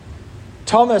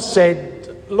Thomas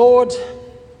said, "Lord,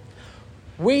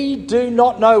 we do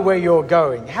not know where you're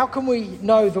going. How can we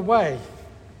know the way?"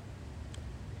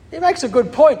 He makes a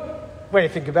good point when you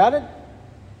think about it.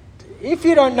 If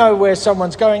you don't know where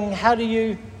someone's going, how do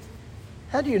you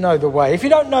know the way? If you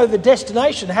don't know the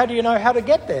destination, how do you know how to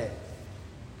get there?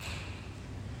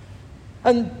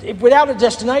 And without a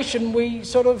destination, we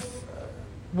sort of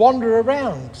wander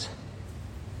around.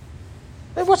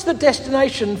 But what's the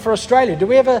destination for Australia? Do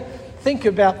we ever think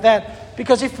about that?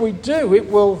 Because if we do,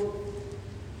 it will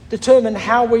determine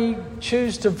how we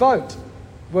choose to vote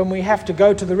when we have to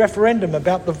go to the referendum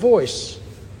about the voice.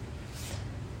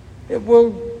 It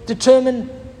will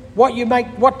determine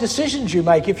what decisions you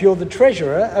make if you're the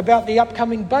treasurer about the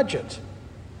upcoming budget.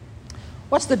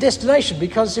 What's the destination?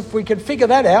 Because if we can figure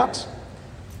that out,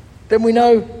 then we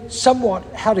know somewhat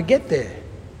how to get there.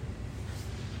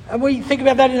 And we think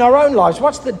about that in our own lives.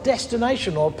 What's the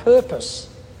destination or purpose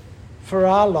for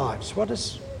our lives? What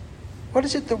is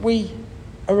it that we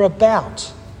are about?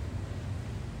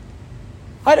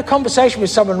 I had a conversation with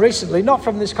someone recently, not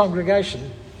from this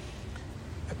congregation,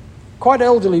 a quite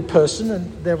elderly person,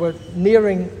 and they were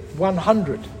nearing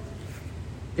 100.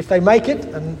 If they make it,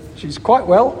 and she's quite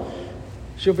well,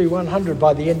 she'll be 100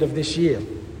 by the end of this year.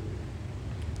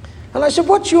 And I said,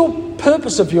 "What's your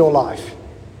purpose of your life?"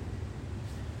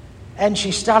 And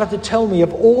she started to tell me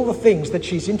of all the things that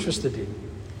she's interested in,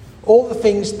 all the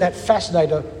things that fascinate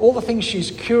her, all the things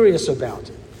she's curious about.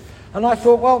 And I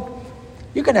thought, well,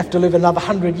 you're going to have to live another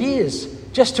 100 years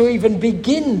just to even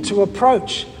begin to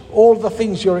approach all the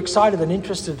things you're excited and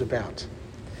interested about.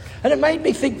 And it made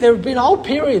me think there have been whole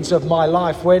periods of my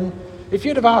life when, if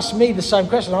you'd have asked me the same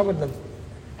question, I wouldn't have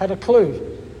had a clue.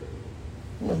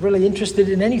 I'm not really interested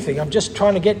in anything. I'm just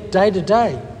trying to get day to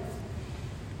day.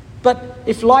 But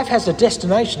if life has a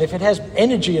destination, if it has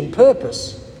energy and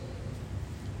purpose,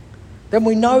 then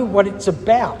we know what it's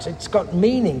about. It's got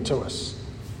meaning to us.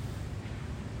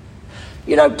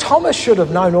 You know, Thomas should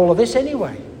have known all of this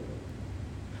anyway.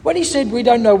 When he said, "We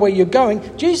don't know where you're going,"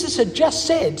 Jesus had just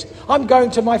said, "I'm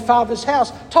going to my Father's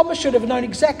house." Thomas should have known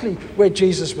exactly where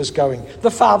Jesus was going,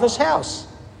 the Father's house.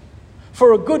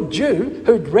 For a good Jew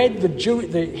who'd read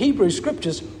the Hebrew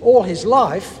Scriptures all his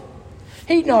life,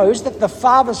 he knows that the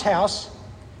Father's house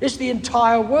is the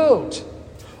entire world.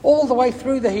 All the way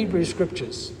through the Hebrew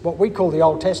Scriptures, what we call the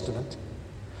Old Testament,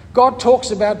 God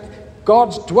talks about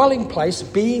God's dwelling place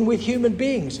being with human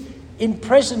beings, in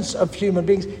presence of human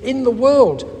beings, in the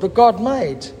world that God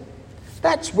made.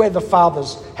 That's where the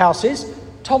Father's house is.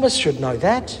 Thomas should know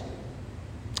that.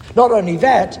 Not only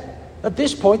that, at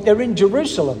this point they're in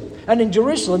Jerusalem. And in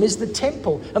Jerusalem is the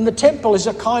temple. And the temple is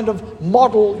a kind of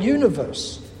model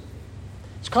universe.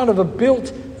 It's kind of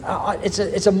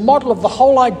it's a model of the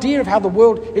whole idea of how the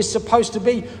world is supposed to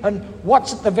be. And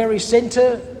what's at the very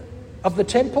centre of the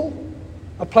temple?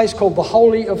 A place called the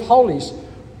Holy of Holies,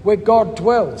 where God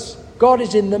dwells. God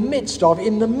is in the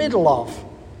middle of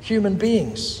human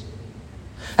beings.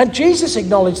 And Jesus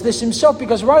acknowledged this himself,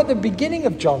 because right at the beginning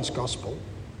of John's Gospel,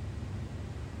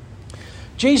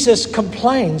 Jesus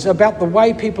complains about the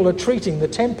way people are treating the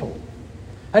temple.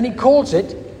 And he calls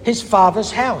it his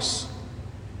Father's house.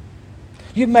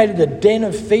 "You've made it a den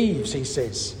of thieves," he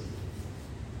says.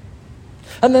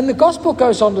 And then the Gospel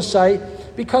goes on to say,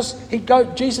 because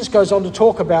Jesus goes on to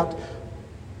talk about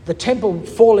the temple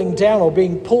falling down or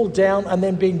being pulled down and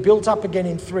then being built up again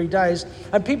in 3 days.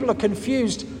 And people are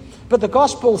confused. But the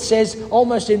Gospel says,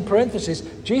 almost in parentheses,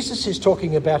 Jesus is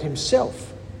talking about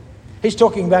himself. He's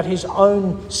talking about his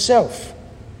own self.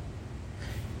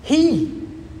 He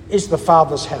is the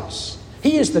Father's house.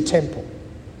 He is the temple.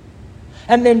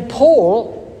 And then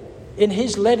Paul, in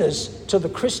his letters to the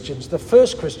Christians, the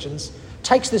first Christians,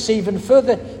 takes this even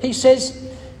further. He says,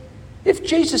 if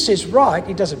Jesus is right,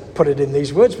 he doesn't put it in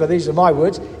these words, but these are my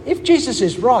words. If Jesus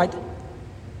is right,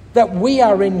 that we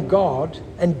are in God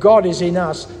and God is in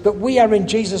us, that we are in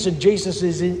Jesus and Jesus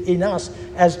is in us,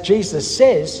 as Jesus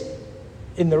says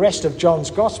in the rest of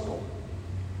John's Gospel,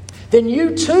 then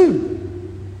you too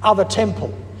are the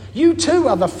temple. You too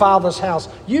are the Father's house.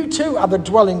 You too are the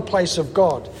dwelling place of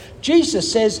God.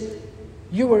 Jesus says,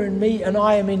 you are in me and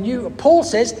I am in you. Paul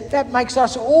says that makes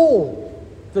us all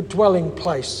the dwelling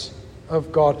place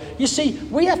of God. You see,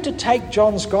 we have to take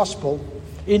John's Gospel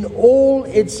in all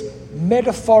its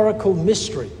metaphorical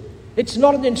mystery. It's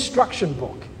not an instruction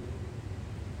book.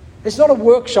 It's not a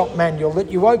workshop manual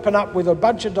that you open up with a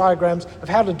bunch of diagrams of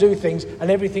how to do things and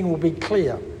everything will be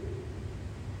clear.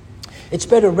 It's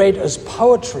better read as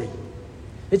poetry.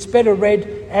 It's better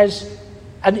read as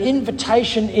an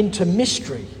invitation into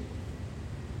mystery.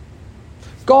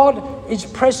 God is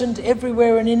present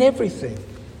everywhere and in everything.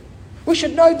 We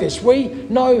should know this. We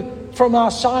know from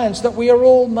our science that we are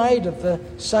all made of the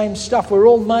same stuff. We're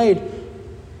all made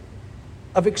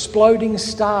of exploding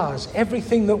stars.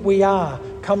 Everything that we are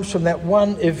comes from that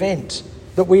one event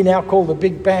that we now call the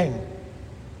Big Bang.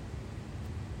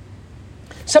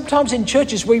 Sometimes in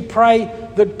churches we pray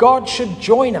that God should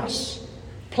join us.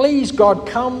 Please, God,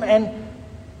 come. And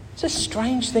it's a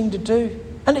strange thing to do.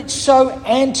 And it's so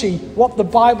anti what the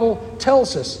Bible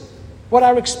tells us, what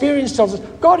our experience tells us.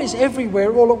 God is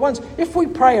everywhere all at once. If we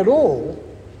pray at all,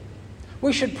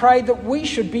 we should pray that we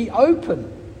should be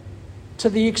open to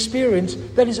the experience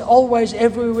that is always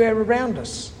everywhere around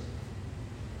us.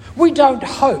 We don't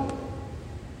hope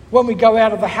when we go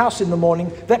out of the house in the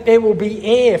morning that there will be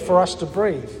air for us to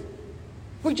breathe.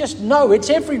 We just know it's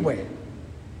everywhere.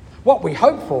 What we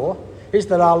hope for is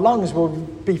that our lungs will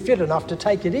be fit enough to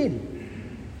take it in.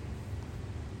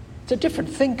 It's a different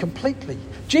thing completely.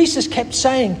 Jesus kept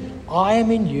saying, I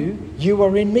am in you, you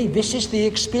are in me. This is the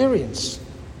experience.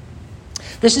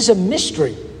 This is a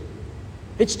mystery.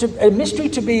 It's a mystery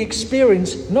to be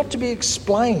experienced, not to be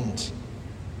explained.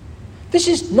 This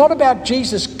is not about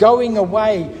Jesus going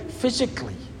away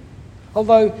physically.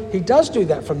 Although he does do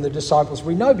that from the disciples,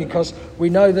 we know, because we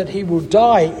know that he will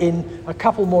die in a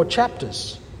couple more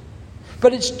chapters.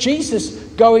 But it's Jesus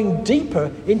going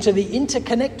deeper into the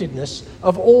interconnectedness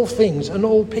of all things and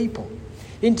all people,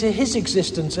 into his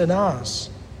existence and ours.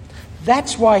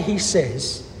 That's why he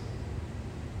says,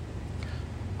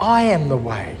 I am the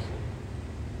way,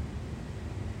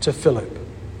 to Philip.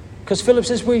 Because Philip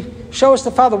says, show us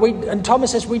the Father. And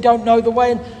Thomas says, we don't know the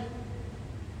way. And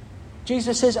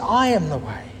Jesus says, I am the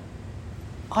way.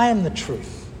 I am the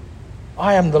truth.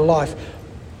 I am the life.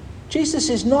 Jesus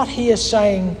is not here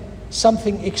saying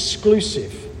something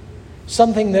exclusive,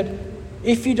 something that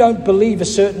if you don't believe a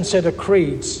certain set of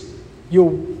creeds, you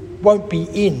won't be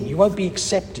in, you won't be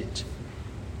accepted.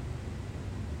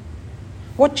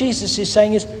 What Jesus is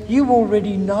saying is, you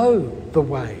already know the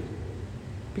way.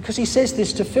 Because he says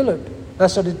this to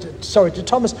to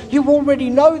Thomas, you already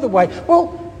know the way. Well,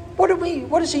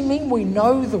 what does he mean we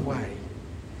know the way?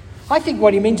 I think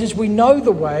what he means is we know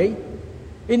the way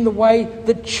in the way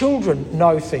that children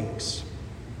know things.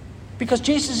 Because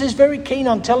Jesus is very keen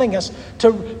on telling us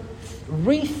to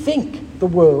rethink the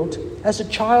world as a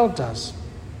child does,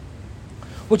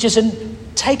 which is a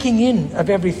taking in of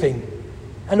everything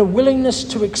and a willingness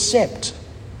to accept,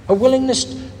 a willingness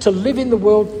to live in the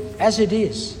world as it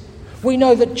is. We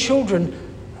know that children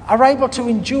are able to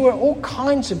endure all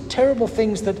kinds of terrible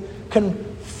things that can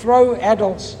throw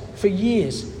adults for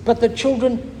years, but the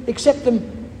children accept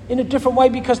them in a different way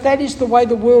because that is the way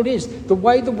the world is. The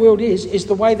way the world is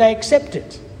the way they accept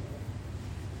it.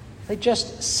 They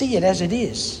just see it as it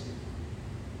is.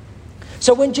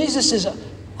 So when Jesus says,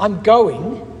 I'm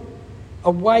going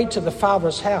away to the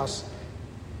Father's house,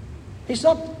 he's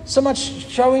not so much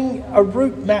showing a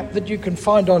route map that you can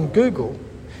find on Google.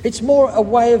 It's more a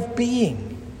way of being.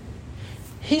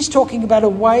 He's talking about a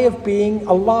way of being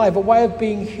alive, a way of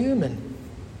being human.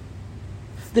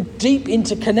 The deep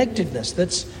interconnectedness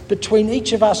that's between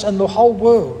each of us and the whole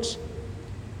world.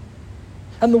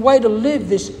 And the way to live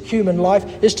this human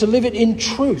life is to live it in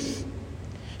truth.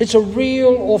 It's a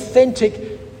real,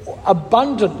 authentic,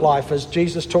 abundant life, as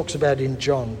Jesus talks about in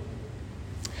John.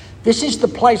 This is the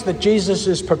place that Jesus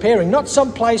is preparing, not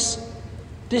some place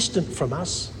distant from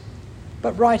us,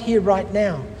 but right here, right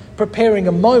now, preparing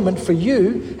a moment for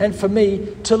you and for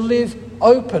me to live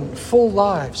open, full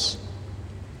lives,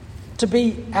 to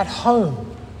be at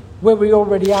home where we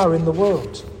already are in the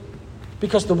world,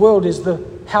 because the world is the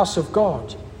house of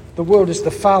God. The world is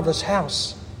the Father's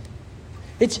house.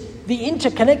 It's the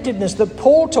interconnectedness that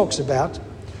Paul talks about,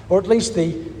 or at least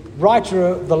the writer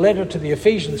of the letter to the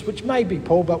Ephesians, which may be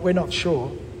Paul, but we're not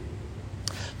sure,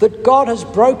 that God has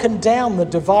broken down the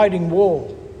dividing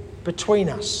wall between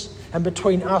us and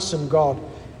between us and God.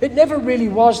 It never really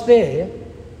was there,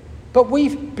 but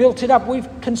we've built it up. We've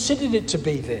considered it to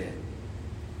be there.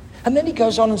 And then he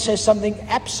goes on and says something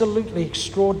absolutely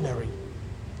extraordinary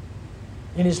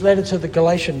in his letter to the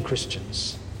Galatian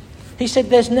Christians. He said,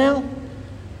 there's now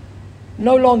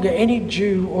no longer any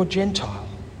Jew or Gentile.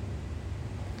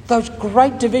 Those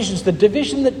great divisions, the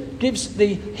division that gives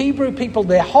the Hebrew people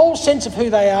their whole sense of who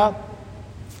they are,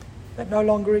 that no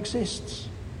longer exists.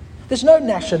 There's no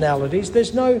nationalities,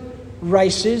 there's no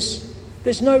races,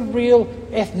 there's no real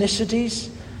ethnicities,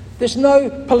 there's no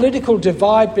political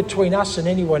divide between us and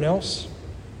anyone else.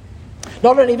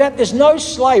 Not only that, there's no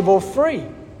slave or free.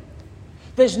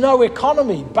 There's no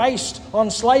economy based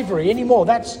on slavery anymore.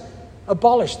 That's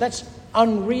abolished. That's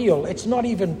unreal. It's not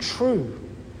even true.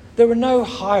 There are no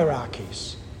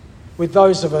hierarchies with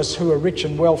those of us who are rich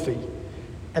and wealthy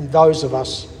and those of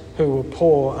us who are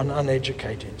poor and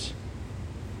uneducated.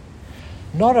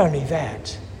 Not only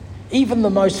that, even the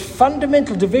most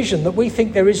fundamental division that we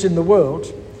think there is in the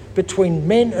world between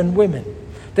men and women,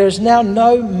 there is now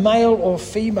no male or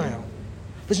female.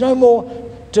 There's no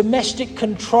more domestic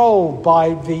control by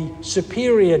the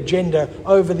superior gender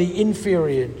over the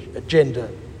inferior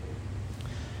gender.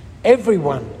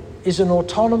 Everyone is an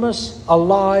autonomous,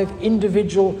 alive,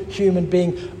 individual human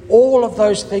being. All of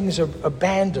those things are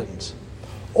abandoned.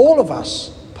 All of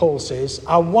us, Paul says,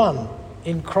 are one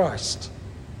in Christ.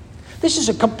 This is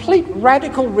a complete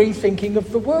radical rethinking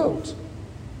of the world.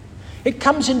 It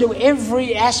comes into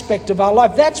every aspect of our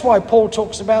life. That's why Paul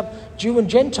talks about Jew and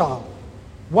Gentile,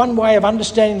 one way of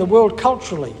understanding the world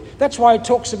culturally. That's why he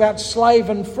talks about slave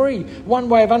and free, one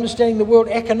way of understanding the world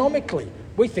economically.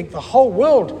 We think the whole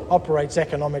world operates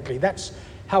economically. That's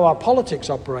how our politics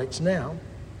operates now.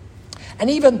 And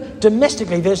even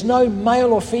domestically, there's no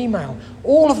male or female.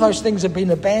 All of those things have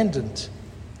been abandoned.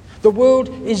 The world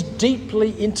is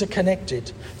deeply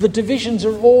interconnected. The divisions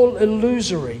are all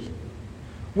illusory.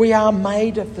 We are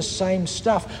made of the same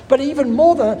stuff. But even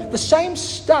more than the same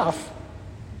stuff,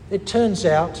 it turns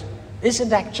out,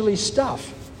 isn't actually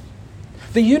stuff.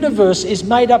 The universe is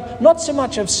made up not so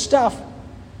much of stuff,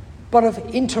 but of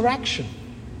interaction.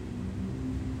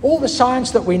 All the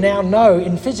science that we now know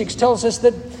in physics tells us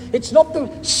that it's not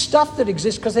the stuff that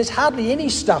exists, because there's hardly any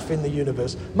stuff in the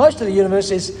universe. Most of the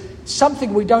universe is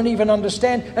something we don't even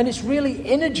understand, and it's really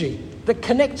energy that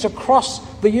connects across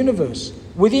the universe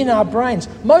within our brains.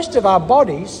 Most of our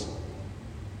bodies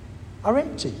are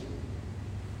empty.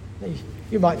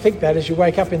 You might think that as you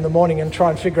wake up in the morning and try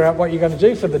and figure out what you're going to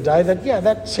do for the day,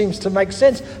 that seems to make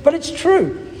sense. But it's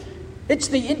true. It's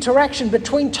the interaction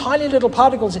between tiny little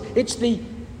particles. It's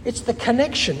the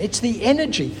connection. It's the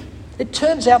energy. It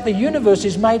turns out the universe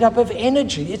is made up of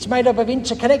energy. It's made up of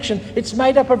interconnection. It's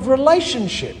made up of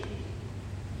relationship.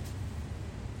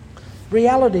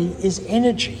 Reality is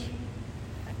energy.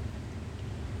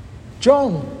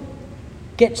 John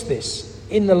gets this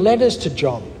in the letters to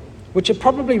John, which are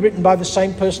probably written by the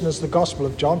same person as the Gospel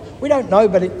of John. We don't know,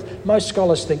 but most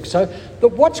scholars think so. That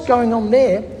what's going on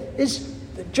there is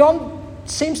that John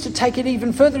seems to take it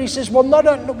even further. He says, well,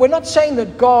 we're not saying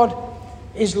that God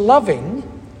is loving,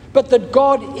 but that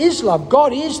God is love.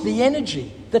 God is the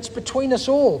energy that's between us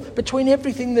all, between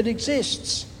everything that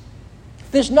exists.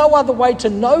 There's no other way to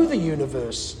know the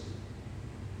universe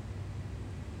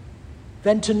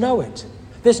than to know it.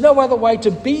 There's no other way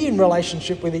to be in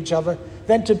relationship with each other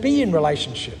than to be in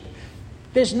relationship.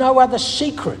 There's no other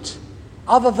secret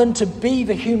other than to be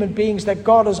the human beings that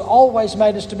God has always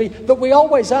made us to be, that we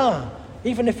always are,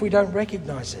 even if we don't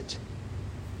recognize it.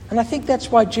 And I think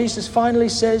that's why Jesus finally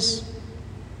says,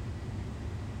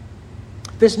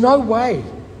 there's no way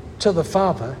to the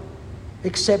Father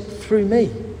except through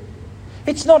me.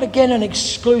 It's not, again, an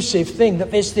exclusive thing, that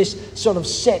there's this sort of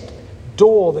set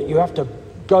door that you have to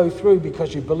go through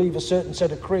because you believe a certain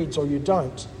set of creeds or you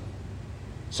don't,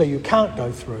 so you can't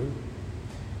go through.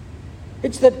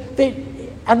 It's that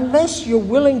unless you're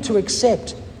willing to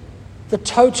accept the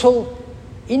total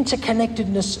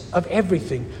interconnectedness of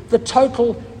everything, the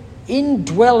total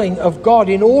indwelling of God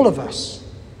in all of us,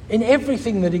 in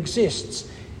everything that exists,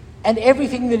 and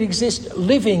everything that exists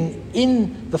living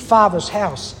in the Father's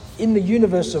house, in the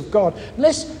universe of God,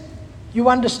 unless you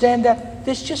understand that,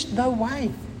 there's just no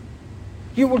way.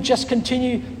 You will just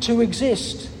continue to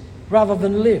exist rather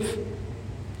than live.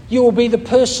 You will be the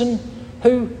person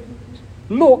who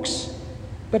looks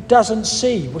but doesn't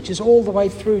see, which is all the way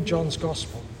through John's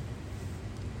Gospel.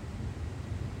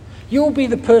 You'll be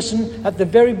the person at the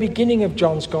very beginning of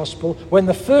John's Gospel when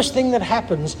the first thing that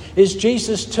happens is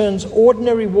Jesus turns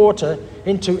ordinary water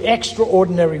into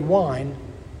extraordinary wine,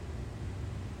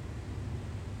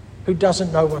 who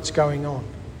doesn't know what's going on.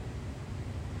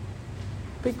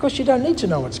 Because you don't need to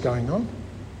know what's going on.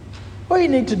 All you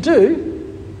need to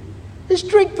do is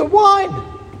drink the wine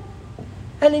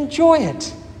and enjoy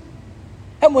it.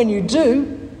 And when you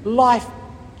do, life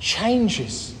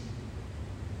changes.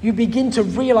 You begin to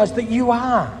realize that you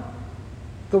are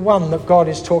the one that God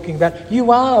is talking about.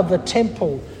 You are the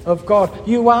temple of God.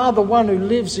 You are the one who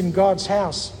lives in God's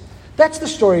house. That's the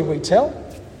story we tell.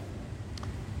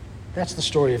 That's the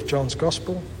story of John's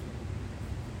Gospel.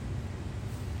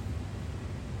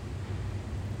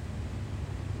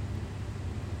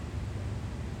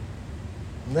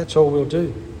 And that's all we'll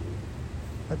do.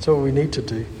 That's all we need to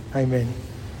do. Amen.